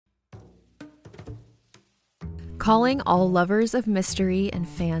Calling all lovers of mystery and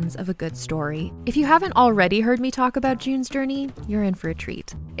fans of a good story. If you haven't already heard me talk about June's Journey, you're in for a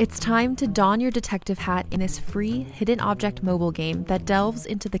treat. It's time to don your detective hat in this free hidden object mobile game that delves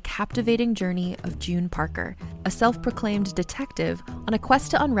into the captivating journey of June Parker, a self-proclaimed detective on a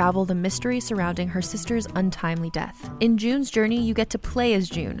quest to unravel the mystery surrounding her sister's untimely death. In June's Journey, you get to play as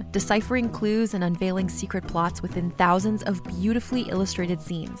June, deciphering clues and unveiling secret plots within thousands of beautifully illustrated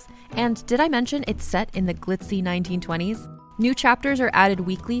scenes. And did I mention it's set in the glitzy 1920s? New chapters are added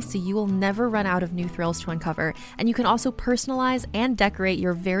weekly, so you will never run out of new thrills to uncover, and you can also personalize and decorate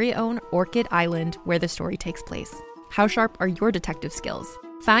your very own Orchid Island where the story takes place. How sharp are your detective skills?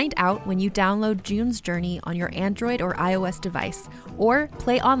 Find out when you download June's Journey on your Android or iOS device, or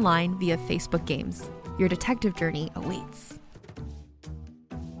play online via Facebook Games. Your detective journey awaits.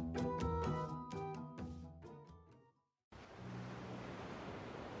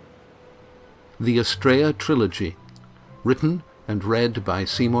 The Estrella Trilogy, written and read by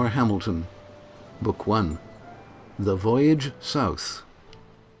Seymour Hamilton. Book 1, The Voyage South.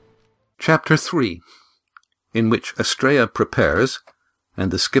 Chapter 3, in which Estrella prepares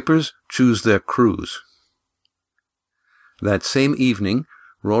and the skippers choose their crews. That same evening,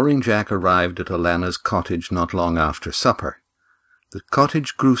 Roaring Jack arrived at Alana's cottage not long after supper. The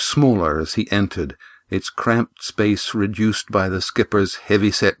cottage grew smaller as he entered, its cramped space reduced by the skipper's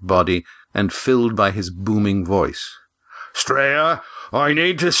heavy-set body and filled by his booming voice. "Estrella, I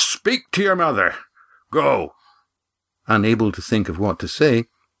need to speak to your mother. Go." Unable to think of what to say,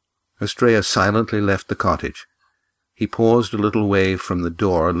 Estrella silently left the cottage. He paused a little way from the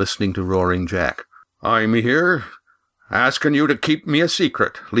door, listening to Roaring Jack. "I'm here, asking you to keep me a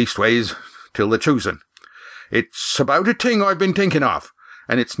secret, leastways, till the choosing. It's about a thing I've been thinking of,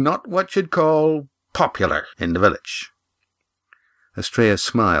 and it's not what you'd call popular in the village." Estrella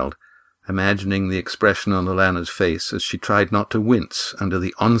smiled, imagining the expression on Alana's face as she tried not to wince under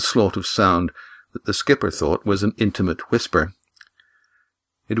the onslaught of sound that the skipper thought was an intimate whisper.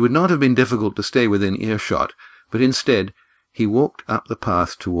 It would not have been difficult to stay within earshot, but instead he walked up the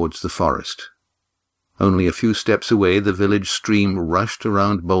path towards the forest. Only a few steps away the village stream rushed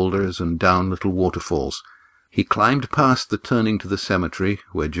around boulders and down little waterfalls. He climbed past the turning to the cemetery,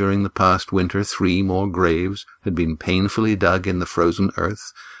 where during the past winter 3 more graves had been painfully dug in the frozen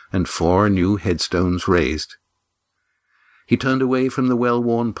earth, and 4 new headstones raised. He turned away from the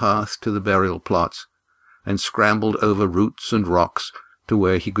well-worn path to the burial plots, and scrambled over roots and rocks to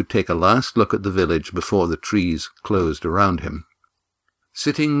where he could take a last look at the village before the trees closed around him.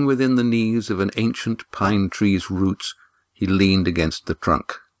 Sitting within the knees of an ancient pine tree's roots, he leaned against the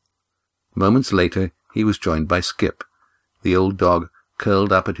trunk. Moments later he was joined by Skip, the old dog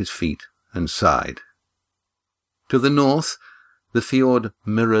curled up at his feet, and sighed. To the north, the fjord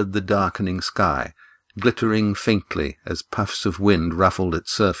mirrored the darkening sky, glittering faintly as puffs of wind ruffled its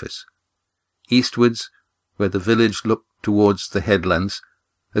surface. Eastwards, where the village looked towards the headlands,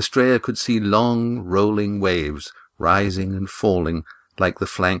 Estrella could see long, rolling waves rising and falling like the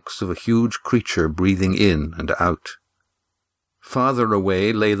flanks of a huge creature breathing in and out. Farther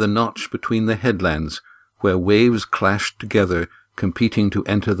away lay the notch between the headlands, where waves clashed together, competing to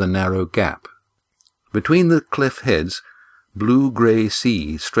enter the narrow gap. Between the cliff heads, blue-grey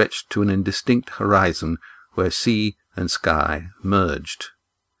sea stretched to an indistinct horizon where sea and sky merged.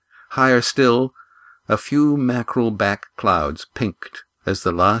 Higher still, a few mackerel-back clouds pinked as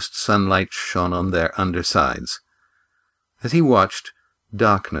the last sunlight shone on their undersides. As he watched,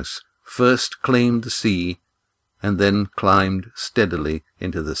 darkness first claimed the sea and then climbed steadily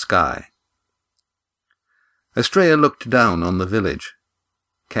into the sky. Estrella looked down on the village.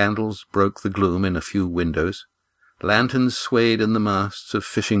 Candles broke the gloom in a few windows. Lanterns swayed in the masts of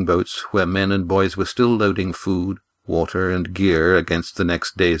fishing boats where men and boys were still loading food, water, and gear against the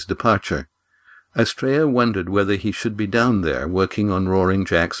next day's departure. Estrella wondered whether he should be down there working on Roaring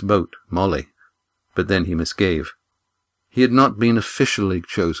Jack's boat, Molly, but then he misgave. He had not been officially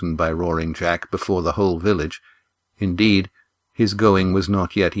chosen by Roaring Jack before the whole village. Indeed, his going was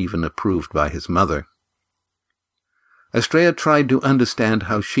not yet even approved by his mother. Estrella tried to understand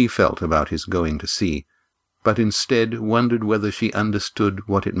how she felt about his going to sea, but instead wondered whether she understood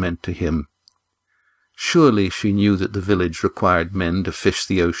what it meant to him. Surely she knew that the village required men to fish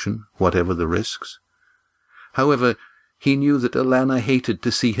the ocean, whatever the risks. However, he knew that Alana hated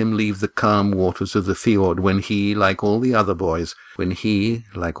to see him leave the calm waters of the fjord when he, like all the other boys,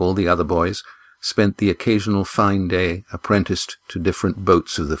 spent the occasional fine day apprenticed to different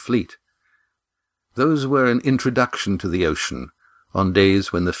boats of the fleet. Those were an introduction to the ocean, on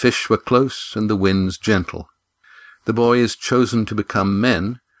days when the fish were close and the winds gentle. The boys chosen to become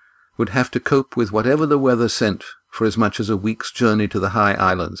men would have to cope with whatever the weather sent for as much as a week's journey to the high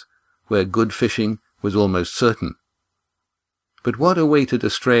islands, where good fishing was almost certain. But what awaited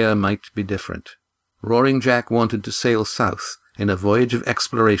Estrella might be different. Roaring Jack wanted to sail south in a voyage of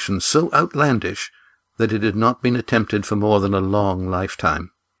exploration so outlandish that it had not been attempted for more than a long lifetime.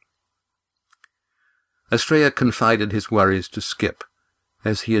 Estrella confided his worries to Skip,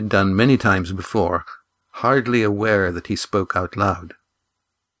 as he had done many times before, hardly aware that he spoke out loud.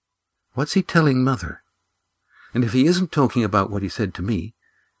 What's he telling Mother? And if he isn't talking about what he said to me,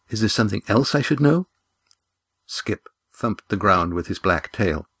 is there something else I should know? Skip thumped the ground with his black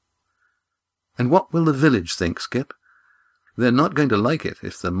tail. And what will the village think, Skip? They're not going to like it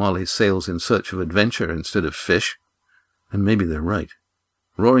if the Molly sails in search of adventure instead of fish. And maybe they're right.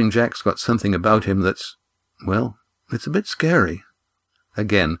 Roaring Jack's got something about him that's, well, it's a bit scary.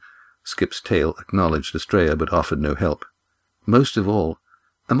 Again, Skip's tail acknowledged Estrella but offered no help. Most of all,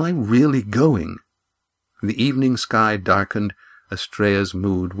 am I really going? The evening sky darkened, Estrella's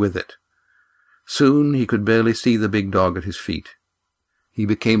mood with it. Soon he could barely see the big dog at his feet. He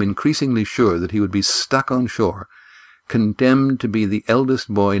became increasingly sure that he would be stuck on shore, condemned to be the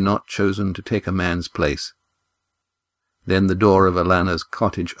eldest boy not chosen to take a man's place. Then the door of Alana's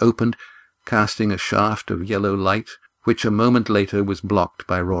cottage opened, casting a shaft of yellow light, which a moment later was blocked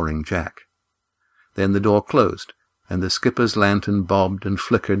by Roaring Jack. Then the door closed, and the skipper's lantern bobbed and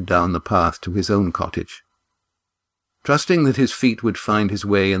flickered down the path to his own cottage. Trusting that his feet would find his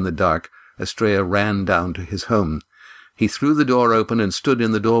way in the dark, Estrella ran down to his home. He threw the door open and stood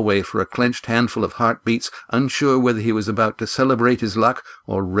in the doorway for a clenched handful of heartbeats, unsure whether he was about to celebrate his luck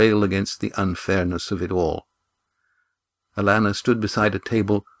or rail against the unfairness of it all. Alana stood beside a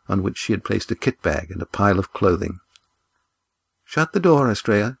table on which she had placed a kit bag and a pile of clothing. "Shut the door,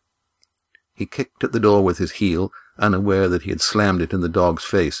 Estrella." He kicked at the door with his heel, unaware that he had slammed it in the dog's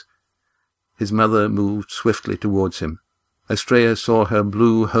face. His mother moved swiftly towards him. Estrella saw her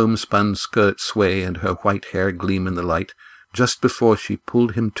blue homespun skirt sway and her white hair gleam in the light, just before she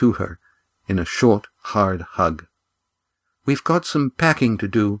pulled him to her in a short, hard hug. "We've got some packing to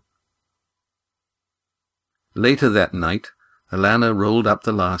do." Later that night, Alana rolled up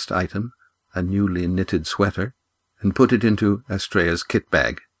the last item, a newly knitted sweater, and put it into Estrella's kit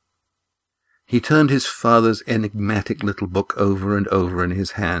bag. He turned his father's enigmatic little book over and over in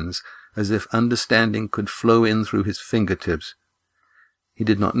his hands, as if understanding could flow in through his fingertips. He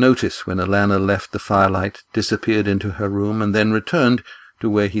did not notice when Alana left the firelight, disappeared into her room, and then returned to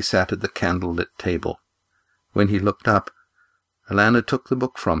where he sat at the candle-lit table. When he looked up, Alana took the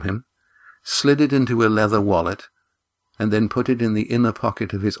book from him, slid it into a leather wallet, and then put it in the inner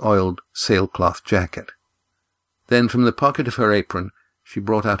pocket of his oiled sailcloth jacket. Then from the pocket of her apron she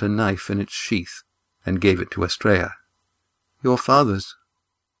brought out a knife in its sheath and gave it to Estrella. "Your father's."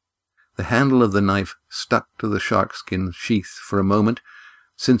 The handle of the knife stuck to the sharkskin sheath for a moment,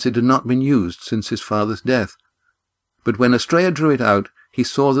 since it had not been used since his father's death. But when Estrella drew it out, he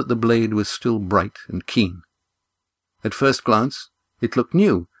saw that the blade was still bright and keen. At first glance, it looked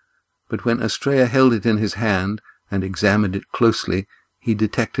new, but when Estrella held it in his hand and examined it closely, he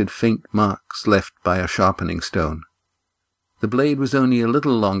detected faint marks left by a sharpening stone. The blade was only a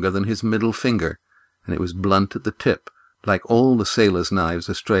little longer than his middle finger, and it was blunt at the tip, like all the sailors' knives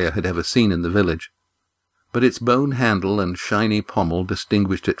Estrella had ever seen in the village. But its bone handle and shiny pommel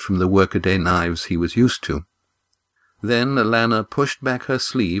distinguished it from the workaday knives he was used to. Then Alana pushed back her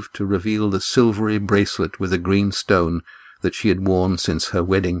sleeve to reveal the silvery bracelet with a green stone that she had worn since her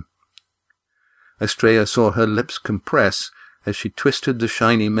wedding. Estrella saw her lips compress as she twisted the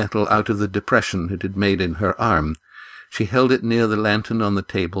shiny metal out of the depression it had made in her arm. She held it near the lantern on the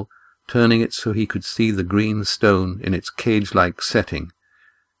table, turning it so he could see the green stone in its cage-like setting.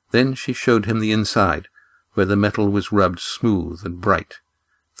 Then she showed him the inside, where the metal was rubbed smooth and bright.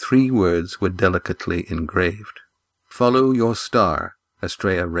 3 words were delicately engraved. "Follow your star,"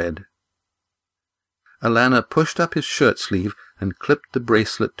 Estrella read. Alana pushed up his shirt-sleeve and clipped the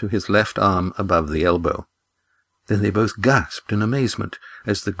bracelet to his left arm above the elbow. Then they both gasped in amazement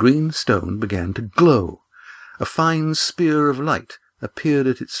as the green stone began to glow. A fine spear of light appeared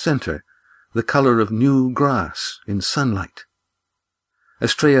at its center, the color of new grass in sunlight.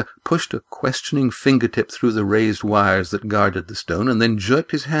 Estrella pushed a questioning fingertip through the raised wires that guarded the stone, and then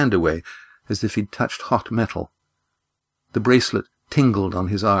jerked his hand away as if he'd touched hot metal. The bracelet tingled on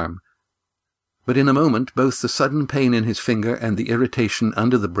his arm. But in a moment both the sudden pain in his finger and the irritation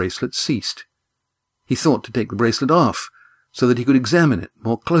under the bracelet ceased. He thought to take the bracelet off, so that he could examine it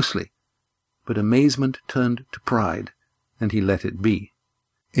more closely. But amazement turned to pride, and he let it be.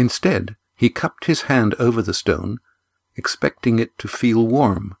 Instead, he cupped his hand over the stone, expecting it to feel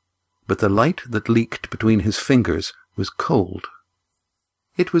warm, but the light that leaked between his fingers was cold.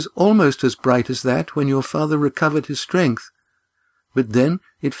 "It was almost as bright as that when your father recovered his strength, but then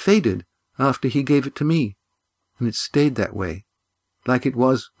it faded after he gave it to me, and it stayed that way, like it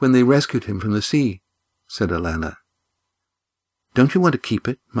was when they rescued him from the sea," said Alanna. "Don't you want to keep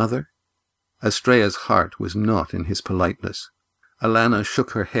it, Mother?" Astrea's heart was not in his politeness. Alanna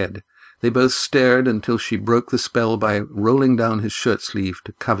shook her head. They both stared until she broke the spell by rolling down his shirt-sleeve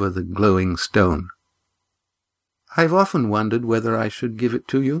to cover the glowing stone. "I've often wondered whether I should give it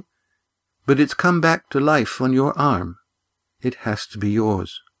to you, but it's come back to life on your arm. It has to be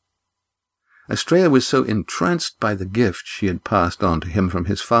yours." Astrea was so entranced by the gift she had passed on to him from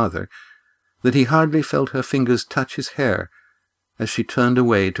his father that he hardly felt her fingers touch his hair as she turned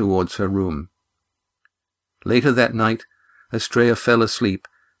away towards her room. Later that night, Astrea fell asleep,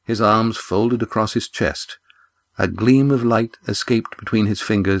 his arms folded across his chest. A gleam of light escaped between his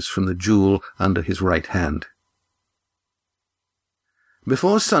fingers from the jewel under his right hand.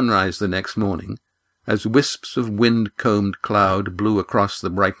 Before sunrise the next morning, as wisps of wind-combed cloud blew across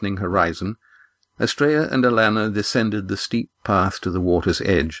the brightening horizon, Astrea and Alanna descended the steep path to the water's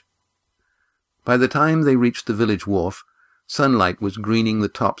edge. By the time they reached the village wharf, sunlight was greening the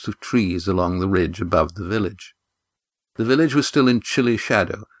tops of trees along the ridge above the village. The village was still in chilly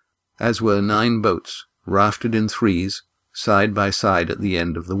shadow, as were 9 boats, rafted in threes, side by side at the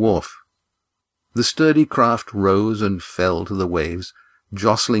end of the wharf. The sturdy craft rose and fell to the waves,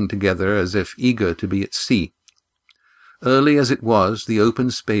 jostling together as if eager to be at sea. Early as it was, the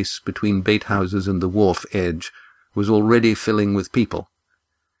open space between bait-houses and the wharf edge was already filling with people.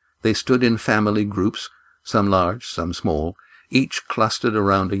 They stood in family groups, some large, some small, each clustered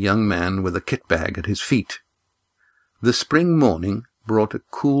around a young man with a kit-bag at his feet. The spring morning brought a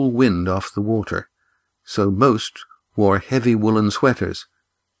cool wind off the water, so most wore heavy woolen sweaters,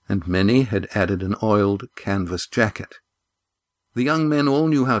 and many had added an oiled canvas jacket. The young men all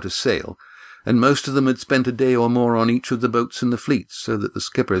knew how to sail, and most of them had spent a day or more on each of the boats in the fleet so that the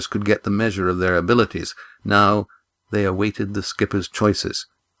skippers could get the measure of their abilities. Now they awaited the skipper's choices,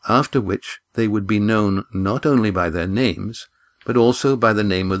 after which they would be known not only by their names, but also by the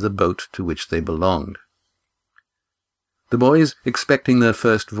name of the boat to which they belonged. The boys expecting their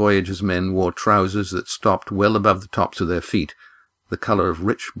first voyage as men wore trousers that stopped well above the tops of their feet, the colour of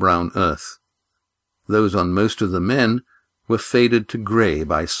rich brown earth. Those on most of the men were faded to grey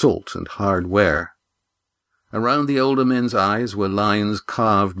by salt and hard wear. Around the older men's eyes were lines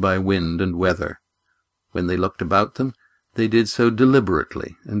carved by wind and weather. When they looked about them, they did so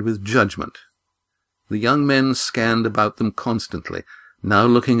deliberately and with judgment. The young men scanned about them constantly, now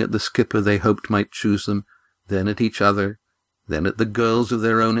looking at the skipper they hoped might choose them, then at each other, then at the girls of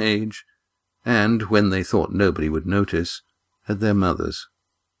their own age, and, when they thought nobody would notice, at their mothers.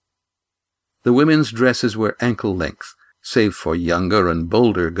 The women's dresses were ankle-length, save for younger and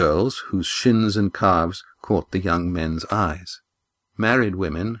bolder girls whose shins and calves caught the young men's eyes. Married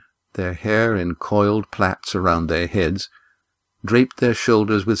women, their hair in coiled plaits around their heads, draped their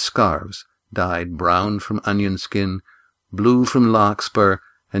shoulders with scarves dyed brown from onion skin, blue from larkspur,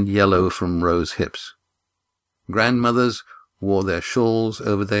 and yellow from rose hips. Grandmothers wore their shawls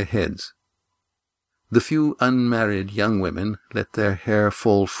over their heads. The few unmarried young women let their hair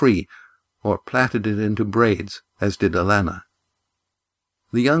fall free, or plaited it into braids, as did Alanna.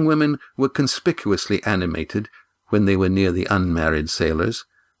 The young women were conspicuously animated when they were near the unmarried sailors,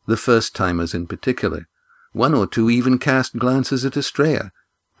 the first-timers in particular. 1 or 2 even cast glances at Astrea,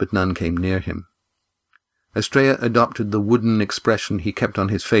 but none came near him. Astrea adopted the wooden expression he kept on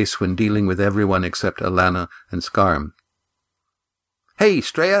his face when dealing with everyone except Alanna and Scarm. "Hey,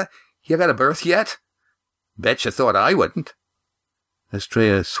 Astrea, you got a berth yet? Bet you thought I wouldn't."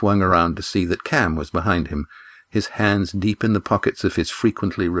 Astrea swung around to see that Cam was behind him, his hands deep in the pockets of his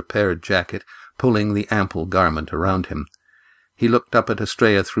frequently repaired jacket, pulling the ample garment around him. He looked up at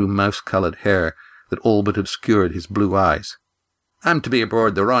Astrea through mouse-coloured hair that all but obscured his blue eyes. "I'm to be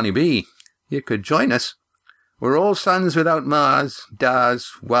aboard the Ronnie B. You could join us. We're all sons without ma's, da's,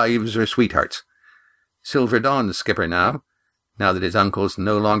 wives, or sweethearts. Silver Dawn's skipper now that his uncle's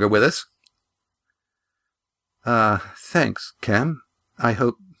no longer with us." Thanks, Cam. I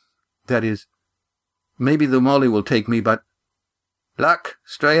hope, that is, maybe the Molly will take me, but—" "Luck,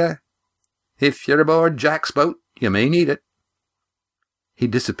 Astrea. If you're aboard Jack's boat, you may need it." He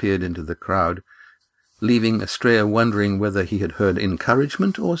disappeared into the crowd, leaving Astrea wondering whether he had heard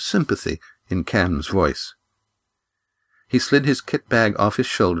encouragement or sympathy in Cam's voice. He slid his kit-bag off his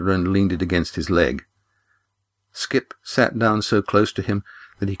shoulder and leaned it against his leg. Skip sat down so close to him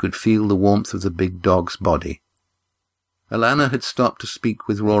that he could feel the warmth of the big dog's body. Alanna had stopped to speak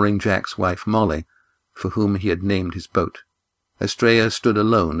with Roaring Jack's wife Molly, for whom he had named his boat. Estrella stood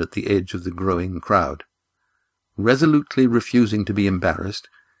alone at the edge of the growing crowd. Resolutely refusing to be embarrassed,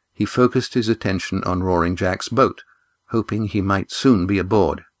 he focused his attention on Roaring Jack's boat, hoping he might soon be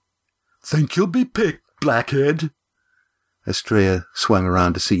aboard. "Think you'll be picked, Blackhead?" Estrella swung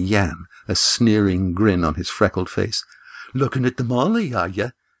around to see Jan, a sneering grin on his freckled face. "Looking at the Molly, are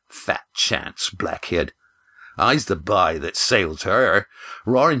you? Fat chance, Blackhead. I's the boy that sails her.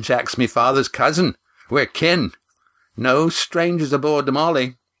 Roaring Jack's me father's cousin. We're kin. No strangers aboard the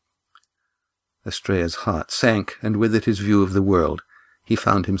Molly." Estrella's heart sank, and with it his view of the world. He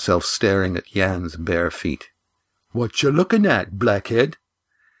found himself staring at Jan's bare feet. "What you looking at, Blackhead?"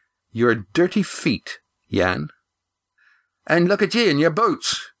 "Your dirty feet, Jan." "And look at ye in your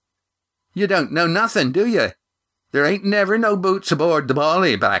boots. You don't know nothing, do you? There ain't never no boots aboard the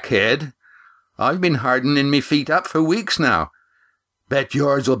Molly, Blackhead. I've been hardening me feet up for weeks now." "Bet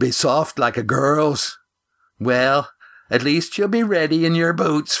yours will be soft like a girl's." "Well, at least you'll be ready in your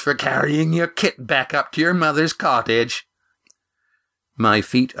boots for carrying your kit back up to your mother's cottage." "My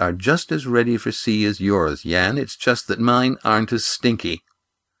feet are just as ready for sea as yours, Jan. It's just that mine aren't as stinky."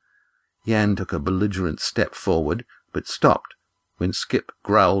 Jan took a belligerent step forward, but stopped when Skip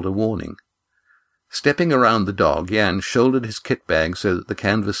growled a warning. Stepping around the dog, Jan shouldered his kit bag so that the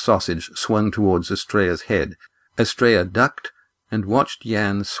canvas sausage swung towards Estrella's head. Estrella ducked and watched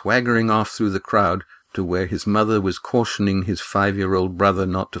Jan swaggering off through the crowd to where his mother was cautioning his 5-year-old brother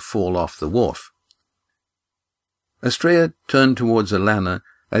not to fall off the wharf. Estrella turned towards Alanna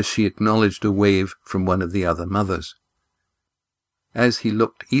as she acknowledged a wave from one of the other mothers. As he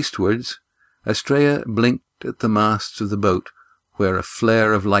looked eastwards, Estrella blinked at the masts of the boat, where a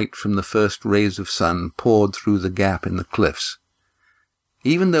flare of light from the first rays of sun poured through the gap in the cliffs.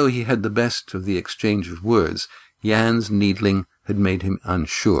 Even though he had the best of the exchange of words, Jan's needling had made him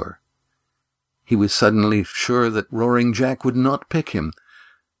unsure. He was suddenly sure that Roaring Jack would not pick him,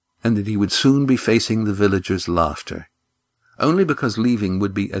 and that he would soon be facing the villagers' laughter. Only because leaving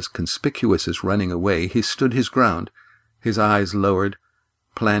would be as conspicuous as running away, he stood his ground, his eyes lowered,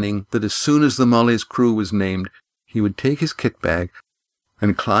 planning that as soon as the Molly's crew was named, he would take his kit bag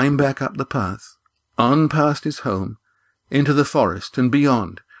and climb back up the path, on past his home, into the forest and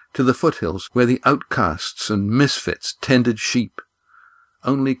beyond, to the foothills where the outcasts and misfits tended sheep,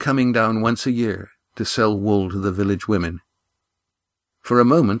 only coming down once a year to sell wool to the village women. For a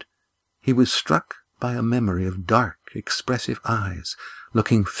moment, he was struck by a memory of dark, expressive eyes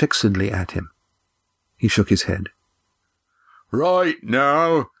looking fixedly at him. He shook his head. "Right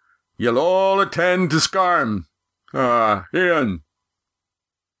now, you'll all attend to Scarm. Ian."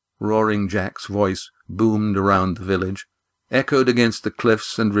 Roaring Jack's voice boomed around the village, echoed against the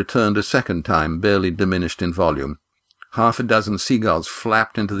cliffs, and returned a second time, barely diminished in volume. 6 seagulls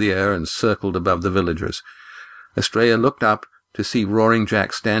flapped into the air and circled above the villagers. Estrella looked up to see Roaring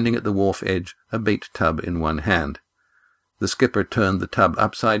Jack standing at the wharf edge, a bait tub in one hand. The skipper turned the tub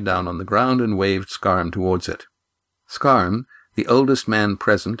upside down on the ground and waved Scarm towards it. Scarm, the oldest man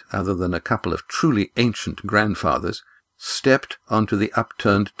present other than a couple of truly ancient grandfathers, stepped onto the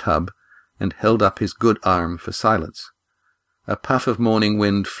upturned tub and held up his good arm for silence. A puff of morning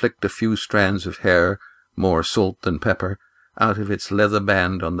wind flicked a few strands of hair, more salt than pepper, out of its leather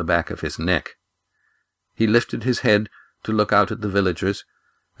band on the back of his neck. He lifted his head to look out at the villagers,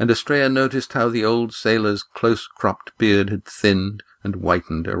 and Estrella noticed how the old sailor's close-cropped beard had thinned and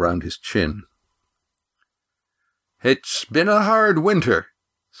whitened around his chin. "It's been a hard winter,"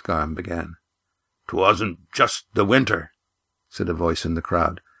 Scarm began. "'Twasn't just the winter," said a voice in the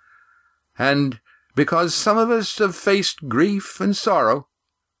crowd. "And because some of us have faced grief and sorrow,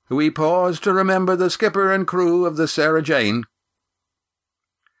 we pause to remember the skipper and crew of the Sarah Jane."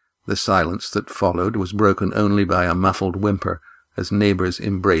 The silence that followed was broken only by a muffled whimper as neighbours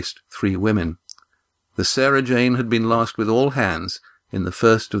embraced 3 women. The Sarah Jane had been lost with all hands in the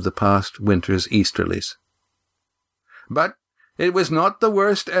first of the past winter's easterlies. "But it was not the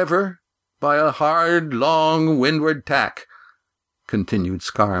worst ever, by a hard, long windward tack," continued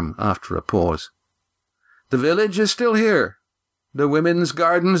Scarm after a pause. "The village is still here. The women's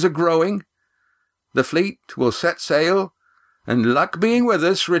gardens are growing. The fleet will set sail, and luck being with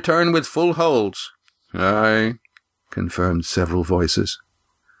us, return with full holds." "Aye," confirmed several voices.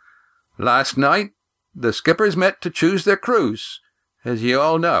 "Last night the skippers met to choose their crews, as ye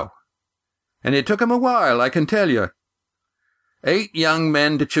all know, and it took 'em a while, I can tell you. 8 young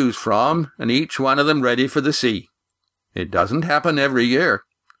men to choose from, and each one of them ready for the sea. It doesn't happen every year.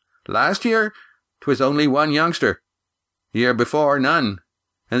 Last year 'twas only 1 youngster. The year before, none,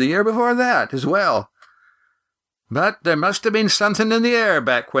 and the year before that as well. But there must have been something in the air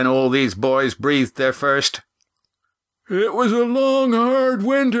back when all these boys breathed their first. "It was a long, hard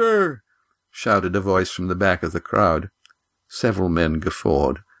winter," shouted a voice from the back of the crowd. Several men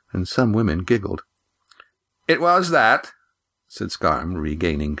guffawed, and some women giggled. "It was that," said Scarm,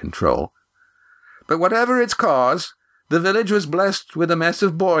 regaining control. "But whatever its cause, the village was blessed with a mess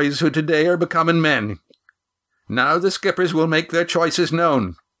of boys who today are becoming men. Now the skippers will make their choices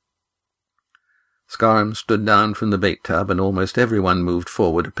known." Scarm stood down from the bait-tub, and almost everyone moved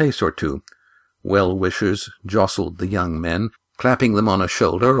forward a pace or two. Well-wishers jostled the young men, clapping them on a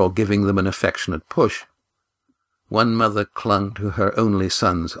shoulder or giving them an affectionate push. One mother clung to her only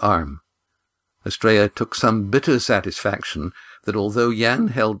son's arm. Estrella took some bitter satisfaction that although Jan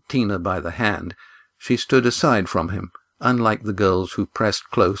held Tina by the hand, she stood aside from him, unlike the girls who pressed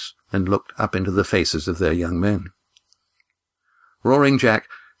close and looked up into the faces of their young men. Roaring Jack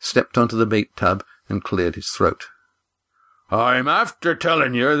stepped onto the bait-tub and cleared his throat. "I'm after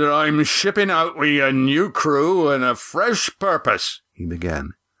telling you that I'm shipping out with a new crew and a fresh purpose," he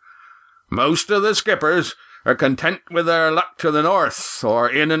began. "Most of the skippers are content with their luck to the north or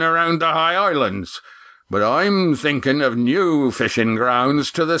in and around the High Islands, but I'm thinking of new fishing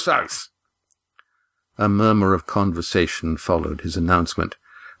grounds to the south." A murmur of conversation followed his announcement.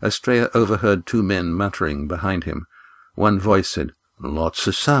 Estrella overheard two men muttering behind him. One voice said, "Lots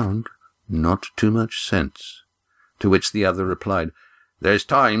of sound, not too much sense," to which the other replied, "There's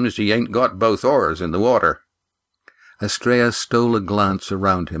times he ain't got both oars in the water." Estrella stole a glance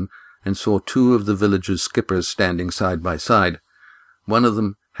around him and saw two of the village's skippers standing side by side. One of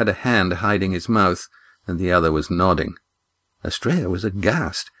them had a hand hiding his mouth, and the other was nodding. Estrella was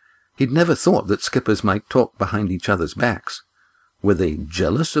aghast. He'd never thought that skippers might talk behind each other's backs. Were they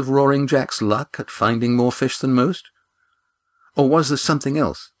jealous of Roaring Jack's luck at finding more fish than most? Or was there something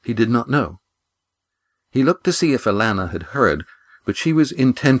else he did not know? He looked to see if Alana had heard, but she was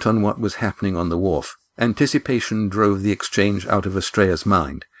intent on what was happening on the wharf. Anticipation drove the exchange out of Estrella's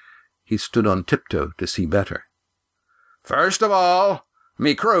mind. He stood on tiptoe to see better. "First of all,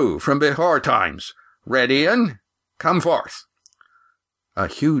 me crew from before times. Ready in? Come forth." A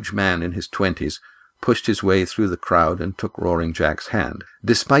huge man in his 20s pushed his way through the crowd and took Roaring Jack's hand.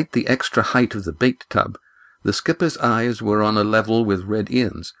 Despite the extra height of the bait-tub, the skipper's eyes were on a level with Red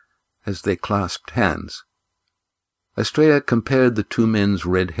Ian's as they clasped hands. Estrella compared the two men's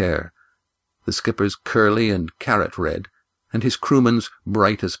red hair, the skipper's curly and carrot red, and his crewman's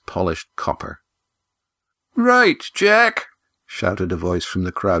bright as polished copper. "Right, Jack," shouted a voice from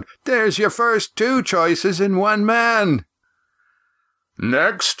the crowd. "There's your first two choices in one man."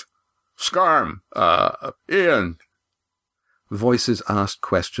 "Next, Scarm, Ian." Voices asked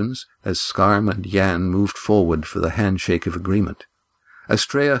questions as Scarm and Jan moved forward for the handshake of agreement.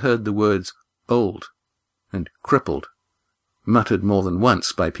 Estrella heard the words "old" and "crippled," muttered more than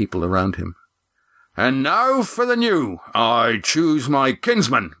once by people around him. "And now for the new. I choose my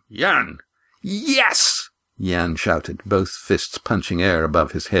kinsman, Jan." "Yes!" Jan shouted, both fists punching air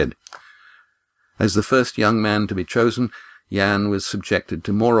above his head. As the first young man to be chosen, Jan was subjected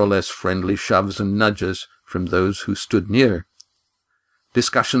to more or less friendly shoves and nudges from those who stood near.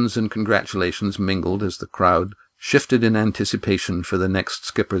 Discussions and congratulations mingled as the crowd shifted in anticipation for the next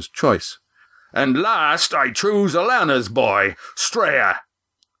skipper's choice. "And last I choose Alana's boy, Straya."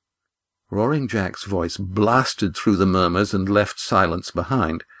 Roaring Jack's voice blasted through the murmurs and left silence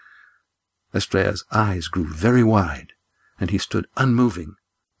behind. Estrella's eyes grew very wide, and he stood unmoving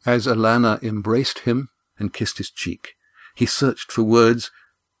as Alana embraced him and kissed his cheek. He searched for words,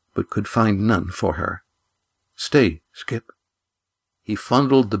 but could find none for her. "Stay, Skip." He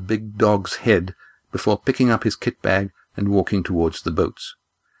fondled the big dog's head before picking up his kit bag and walking towards the boats.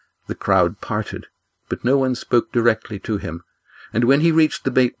 The crowd parted, but no one spoke directly to him, and when he reached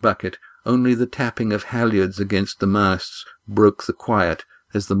the bait bucket, only the tapping of halyards against the masts broke the quiet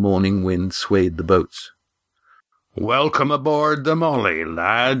as the morning wind swayed the boats. "Welcome aboard the Molly,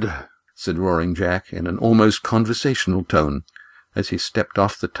 lad," said Roaring Jack in an almost conversational tone as he stepped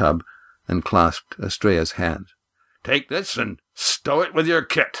off the tub and clasped Estrella's hand. "Take this and stow it with your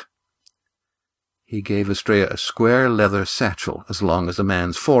kit." He gave Estrella a square leather satchel as long as a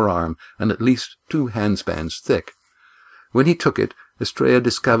man's forearm and at least 2 handspans thick. When he took it, Estrella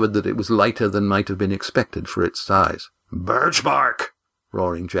discovered that it was lighter than might have been expected for its size. "Birch bark,"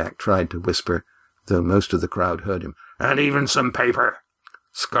 Roaring Jack tried to whisper, though most of the crowd heard him. "And even some paper.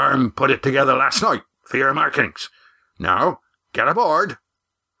 Scarm put it together last night for your markings. Now, get aboard."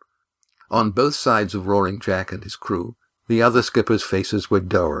 On both sides of Roaring Jack and his crew, the other skippers' faces were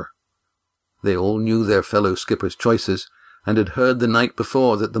dour. They all knew their fellow skippers' choices, and had heard the night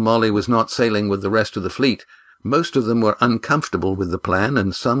before that the Molly was not sailing with the rest of the fleet, Most of them were uncomfortable with the plan,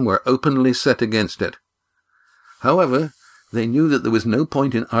 and some were openly set against it. However, they knew that there was no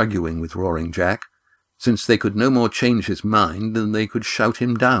point in arguing with Roaring Jack, since they could no more change his mind than they could shout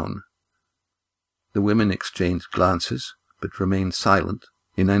him down. The women exchanged glances, but remained silent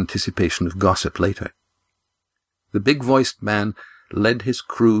in anticipation of gossip later. The big-voiced man led his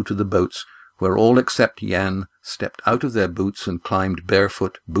crew to the boats, where all except Jan stepped out of their boots and climbed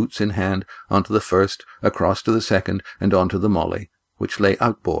barefoot, boots in hand, onto the first, across to the second, and onto the Molly, which lay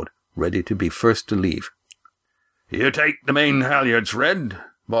outboard, ready to be first to leave. "You take the main halyards, Red.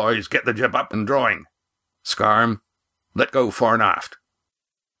 Boys, get the jib up and drawing. Scarm, let go fore and aft."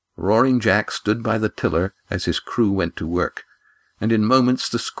 Roaring Jack stood by the tiller as his crew went to work, and in moments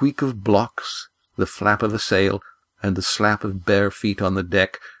the squeak of blocks, the flap of a sail, and the slap of bare feet on the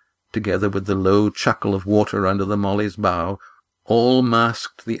deck, together with the low chuckle of water under the Molly's bow, all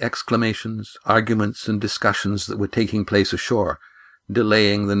masked the exclamations, arguments, and discussions that were taking place ashore,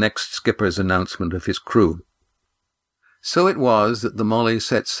 delaying the next skipper's announcement of his crew. So it was that the Molly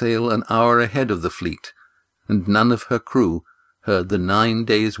set sail an hour ahead of the fleet, and none of her crew heard the 9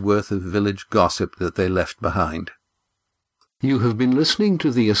 days' worth of village gossip that they left behind. You have been listening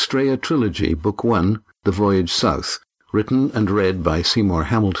to the Estrella Trilogy, Book 1, The Voyage South, written and read by Seymour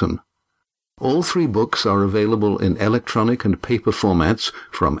Hamilton. All 3 books are available in electronic and paper formats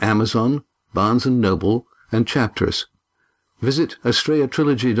from Amazon, Barnes & Noble, and Chapters. Visit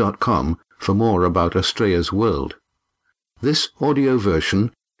estrellatrilogy.com for more about Estrella's world. This audio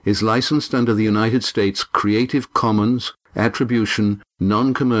version is licensed under the United States Creative Commons Attribution,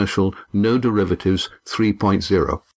 Non-Commercial, No Derivatives 3.0.